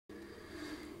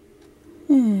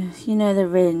You know, there's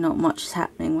really not much is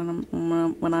happening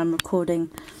when I'm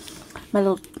recording my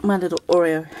little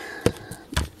Oreo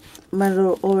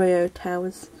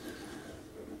towers.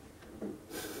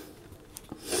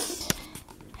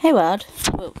 Hey world.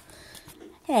 Oh.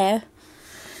 Hello.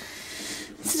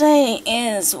 Today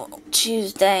is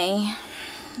Tuesday.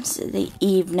 It's the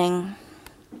evening,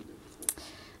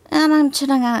 and I'm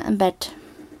chilling out in bed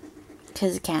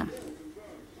because I can.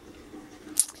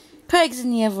 Craig's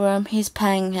in the other room. He's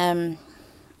playing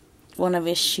one of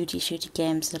his shooty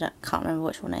games that I can't remember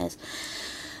which one it is.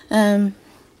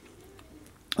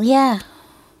 Yeah.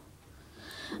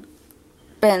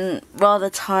 Been rather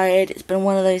tired. It's been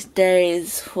one of those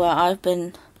days where I've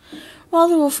been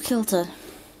rather off kilter.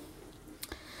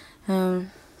 Don't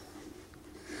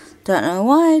know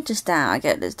why. Just that I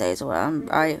get those days where I'm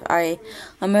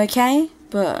okay,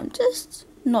 but I'm just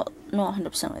not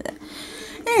 100% with it.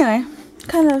 Anyway.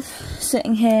 Kind of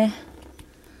sitting here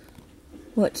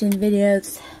watching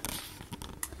videos,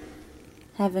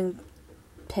 having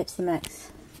Pepsi Max,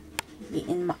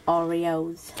 eating my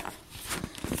Oreos.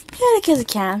 Yeah, because I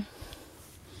can.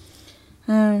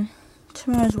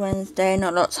 Tomorrow's Wednesday.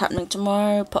 Not lots happening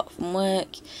tomorrow apart from work.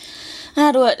 I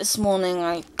had work this morning.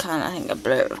 I think I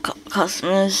blew it with a couple of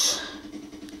customers.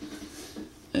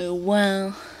 Oh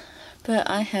well, but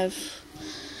I have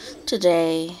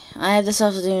today. I have this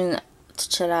afternoon to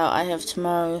chill out. I have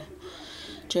tomorrow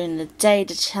during the day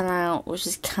to chill out, which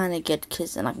is kind of good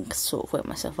because then I can sort of wake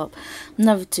myself up. I'm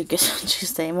never too good on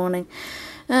Tuesday morning.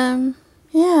 Yeah,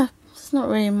 there's not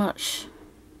really much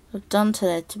I've done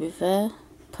today, to be fair.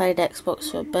 Played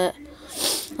Xbox for a bit,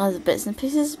 other bits and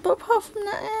pieces, but apart from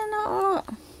that, not a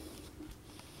lot.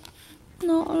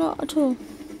 Not a lot at all.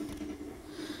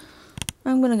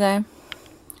 I'm gonna go. I'm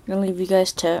gonna leave you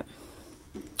guys to it.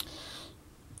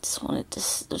 Just wanted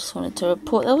to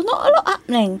report there was not a lot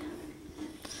happening.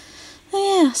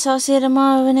 Oh yeah, so I'll see you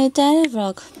tomorrow with a new daily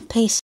vlog. Peace.